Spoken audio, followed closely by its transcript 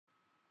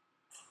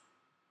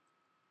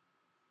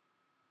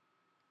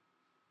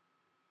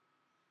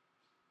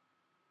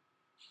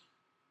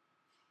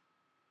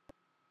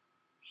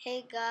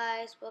Hey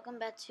guys, welcome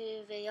back to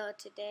the video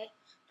today.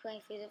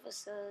 Playing Freedom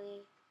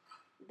Facility,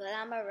 but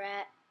I'm a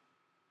rat,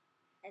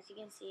 as you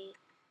can see.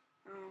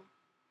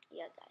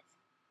 Yeah, guys.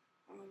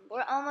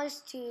 We're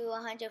almost to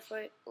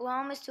 140. We're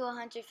almost to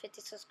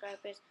 150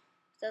 subscribers.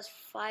 Just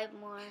 5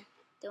 more,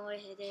 then we'll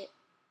hit it,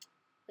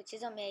 which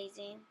is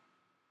amazing.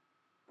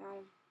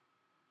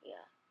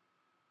 Yeah.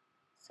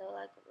 So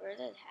like, we're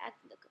just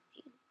hacking the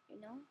computer,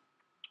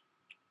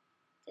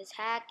 just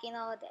hacking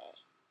all day.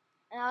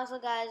 And also,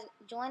 guys,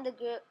 join the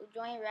group,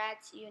 join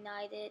Rats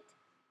United,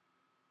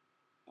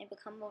 and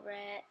become a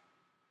rat.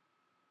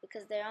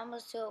 Because they're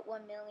almost to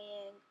 1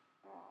 million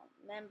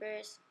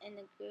members in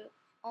the group.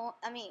 1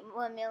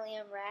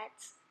 million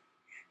rats.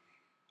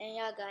 And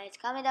yeah, guys,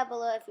 comment down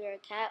below if you're a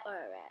cat or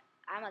a rat.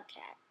 I'm a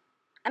cat.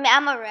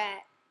 I'm a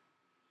rat.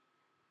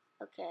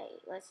 Okay,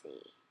 let's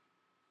see.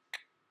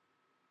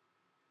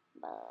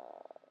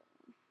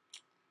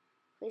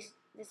 Please,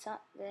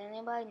 did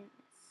anybody?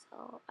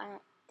 So I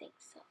don't think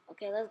so.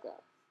 Okay, let's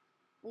go.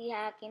 We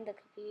hacking the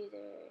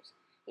computers.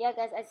 Yeah,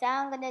 guys, I said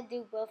I'm gonna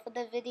do both of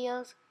the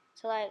videos.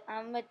 So like,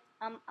 I'm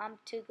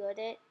too good at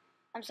it.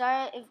 I'm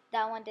sorry if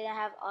that one didn't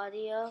have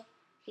audio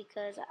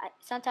because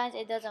sometimes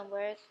it doesn't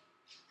work.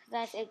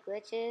 Sometimes it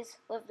glitches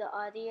with the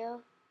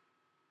audio.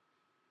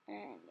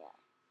 And yeah.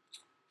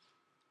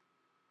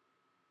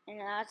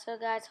 And also,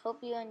 guys,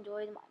 hope you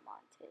enjoyed my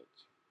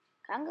montage.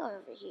 I'm going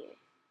over here.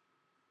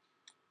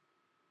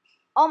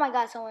 Oh my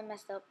God, someone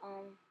messed up.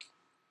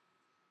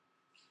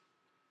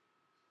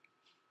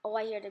 Oh,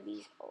 I hear the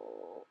bees.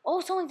 Oh,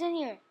 someone's in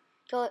here.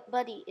 Yo,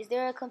 buddy, is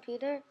there a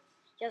computer?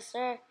 Yes,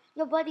 sir.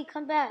 Yo, buddy,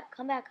 come back.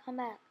 Come back. Come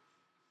back.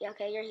 Yeah,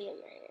 okay, you're here.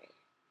 You're here.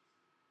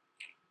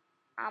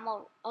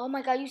 Oh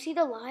my God, you see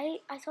the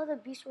light? I saw the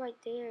beast right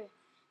there.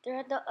 They're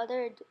at the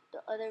other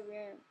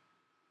room.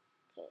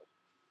 Okay.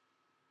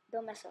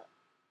 Don't mess up.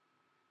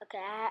 Okay,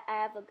 I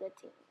have a good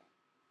team.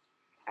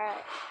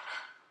 Alright.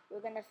 We're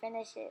gonna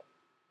finish it.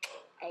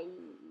 Hey.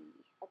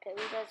 Okay,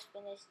 we just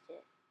finished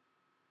it.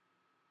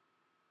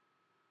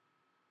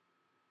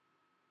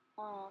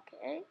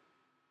 Okay.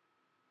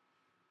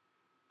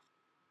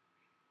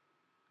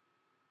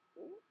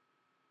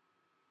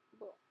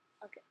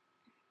 Okay.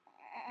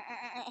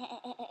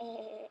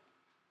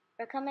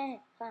 We're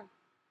coming. Come.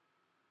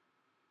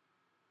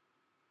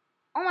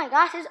 Oh my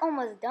gosh, it's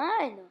almost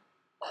done.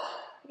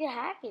 You can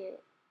hack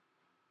it.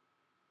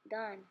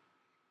 Done.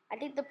 I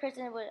think the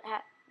person would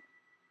have.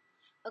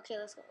 Okay,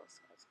 let's go. Let's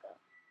go.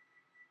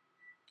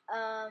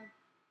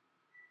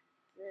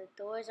 The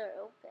doors are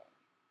open.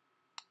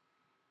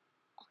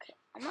 Okay,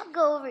 I'm gonna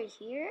go over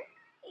here.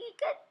 You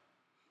could,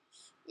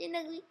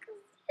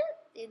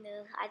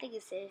 I think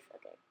it's safe.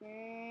 Okay.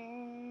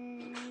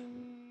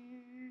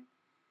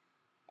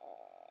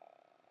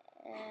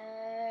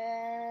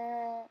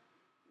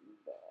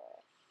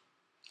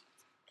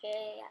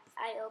 Okay,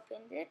 I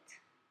opened it.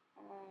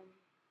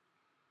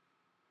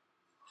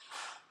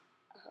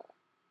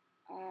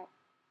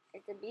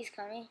 Is the beast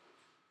coming?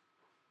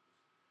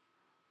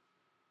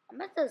 I'm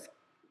gonna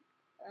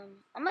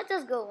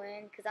just go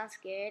in because I'm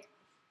scared.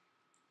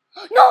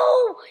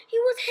 No! He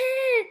was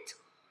hit!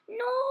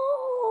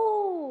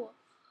 No!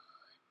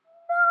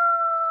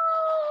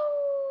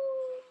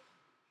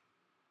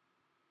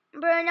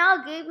 No! Bro,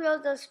 now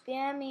Gabriel's just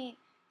spamming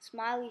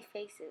smiley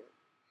faces.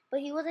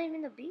 But he wasn't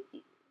even the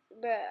beast.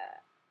 Bruh.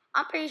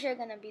 I'm pretty sure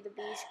gonna be the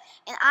beast.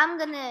 And I'm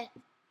gonna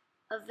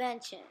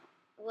avenge him.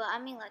 Well, I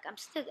mean, like, I'm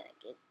still gonna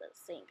get the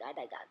same guy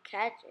that got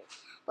captured.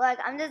 But, like,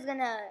 I'm just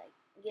gonna,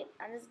 like,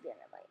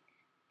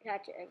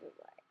 capture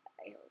everybody.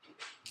 I hope.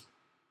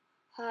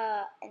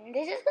 And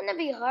this is gonna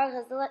be hard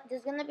because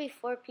there's gonna be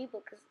 4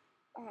 people. Cause,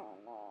 oh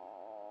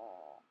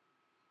no,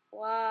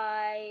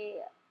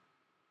 why?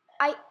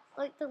 I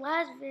like the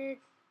last video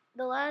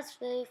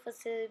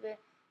facility,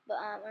 but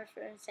our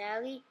friend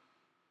Sally.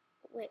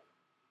 Wait,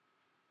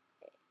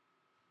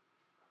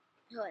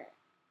 hold on.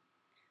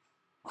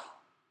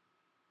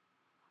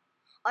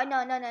 Oh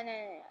no!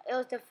 It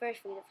was the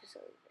first video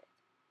facility.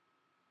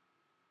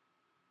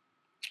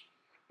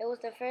 It was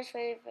the first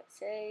video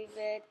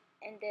facility,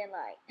 and then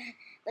like,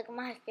 look at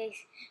my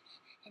face.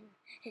 And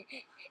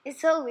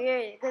it's so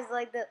weird because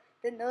like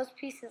the nose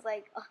piece is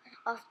like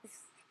off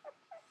this.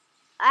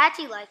 I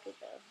actually like it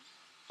though.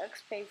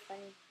 Looks pretty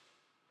funny.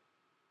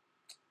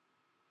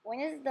 When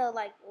is the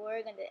like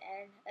war gonna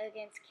end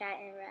against cat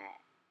and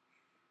rat?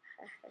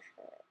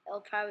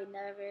 It'll probably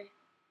never.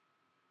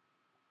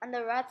 On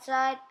the rat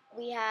side,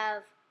 we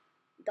have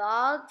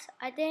dogs.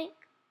 I think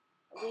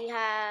we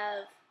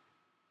have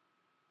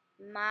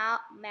mice.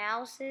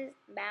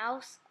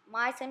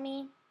 I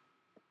mean,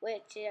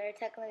 which are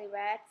technically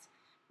rats.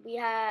 We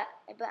have,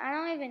 but I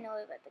don't even know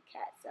about the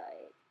cat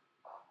side.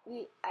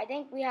 I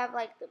think we have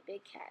like the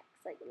big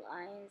cats, like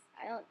lions.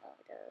 I don't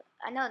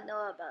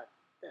know about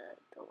the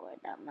word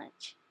that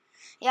much.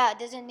 Yeah,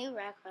 there's a new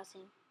rat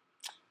crossing.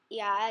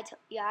 Yeah, I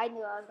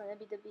knew I was gonna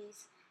be the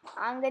beast.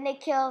 I'm gonna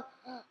kill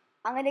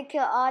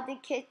all the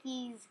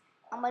cookies.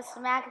 I'm gonna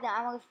smack them.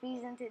 I'm gonna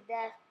freeze them to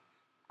death.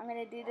 I'm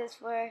gonna do this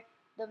for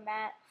the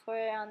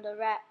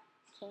rat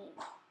king.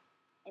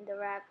 and the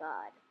rat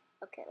god.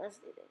 Okay, let's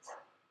do this.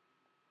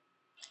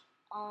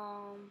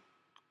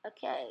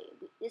 Okay,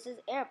 this is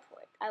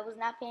airport. I was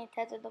not paying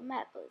attention to the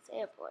map, but it's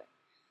airport.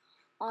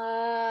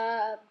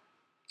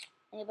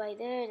 Anybody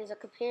there? There's a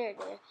computer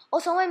there. Oh,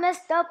 someone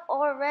messed up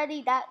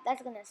already.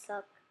 That's gonna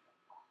suck.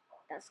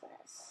 That's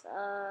gonna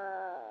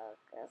suck.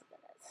 That's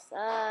gonna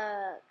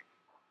suck.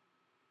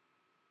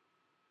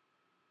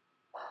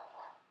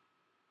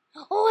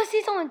 Oh, I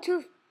see someone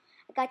tooth.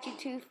 I got you,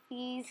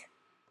 toothies.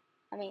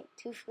 I mean,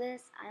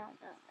 toothless. I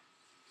don't know.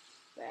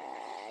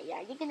 Bruh.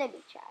 Yeah, you're gonna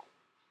be tried.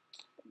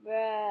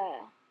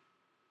 Bruh.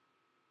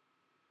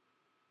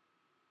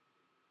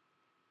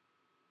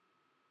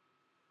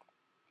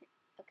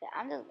 Okay,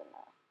 I'm just gonna.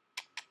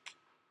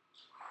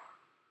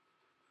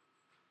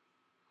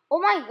 Oh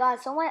my god,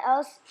 someone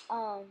else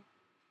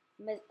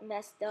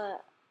messed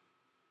up.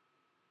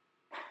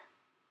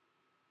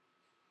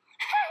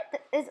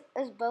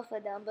 It's both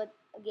of them, but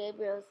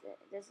Gabriel's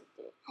this is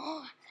three.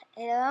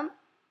 Hit him.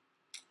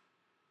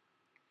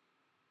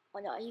 Oh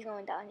no, he's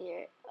going down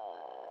here.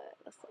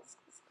 Let's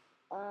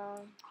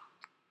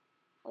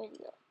where'd he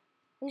go?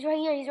 He's right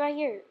here. He's right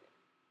here.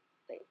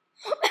 Wait,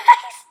 he's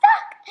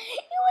stuck. He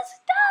was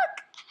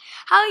stuck.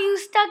 How are you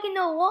stuck in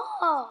the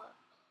wall?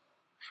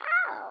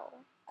 How?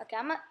 Okay,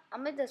 I'm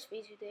gonna just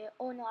freeze you there.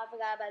 Oh no, I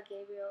forgot about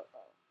Gabriel.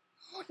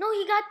 Oh. No,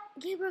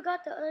 Gabriel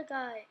got the other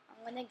guy.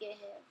 I'm gonna get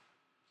him.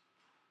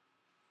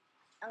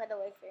 I'm gonna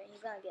wait for him.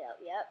 He's gonna get up.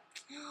 Yep.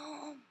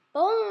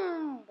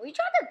 Boom. Were you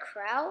trying to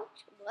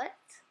crouch? What?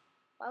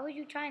 Why were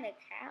you trying to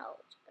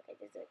crouch? Okay,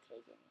 there's a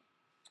cage in here.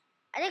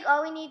 I think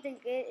all we need to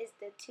get is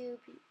the two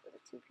people.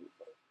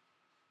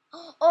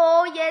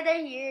 Oh yeah,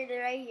 they're here.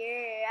 They're right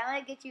here. I'm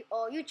gonna get you.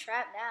 Oh, you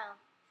trapped now.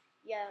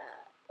 Yeah.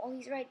 Oh,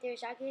 he's right there.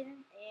 Should I get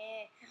him?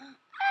 Yeah.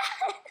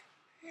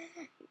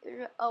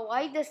 Oh,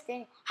 why you just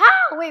standing?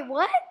 How? Wait,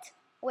 what?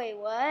 Wait,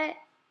 what?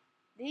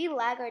 Did he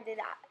lag or did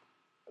I?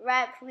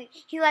 Rat, please.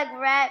 He like,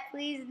 rat,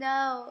 please,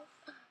 no.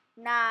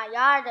 Nah, y'all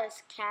are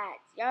just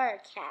cats. Y'all are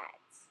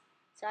cats.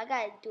 So I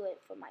gotta do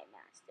it for my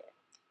master.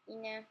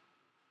 You know?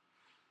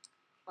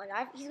 Oh,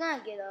 no, he's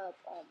gonna get up.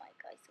 Oh my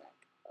god, he's gonna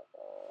get up.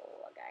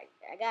 Oh,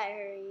 I gotta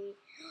hurry.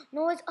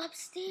 No, it's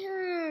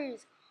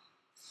upstairs.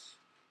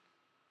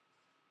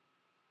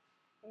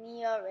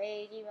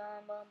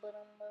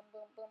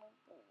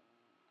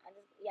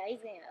 Yeah,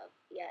 he's getting up.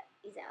 Yeah,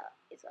 he's out.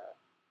 He's up.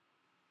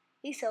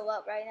 He's so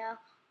up right now.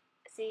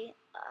 See?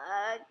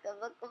 Come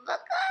on.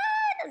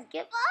 Let's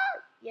give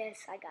up.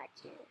 Yes, I got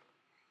you.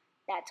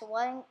 That's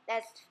one.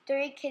 That's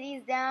 3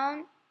 kitties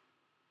down.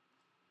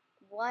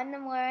 One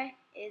more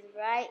is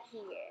right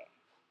here.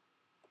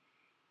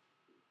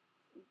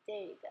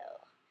 There you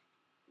go.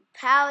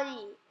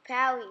 Pouty.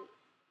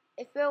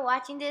 If you're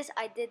watching this,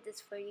 I did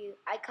this for you.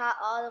 I caught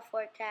all the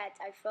 4 cats.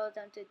 I froze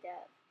them to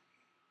death.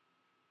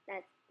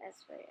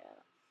 That's for you.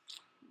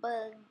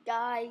 But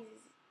guys,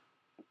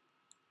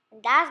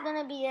 that's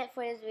gonna be it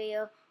for this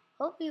video.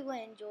 Hope you will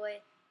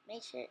enjoy.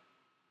 Make sure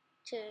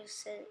to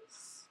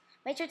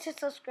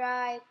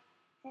subscribe,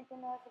 hit the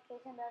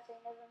notification bell so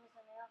you never miss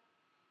a video.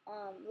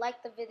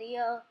 Like the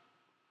video.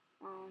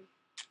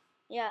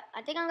 Yeah,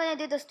 I think I'm gonna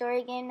do the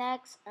story game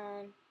next.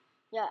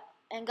 Yeah,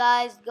 and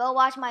guys, go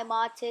watch my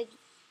modded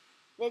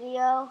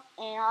video,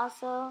 and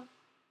also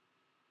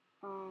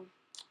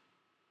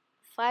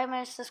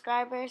 5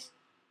 subscribers.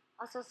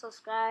 Also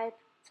subscribe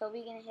so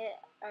we can hit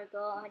our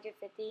goal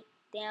 150.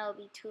 Then it'll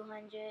be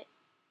 200.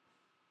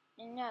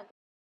 And yeah, guys.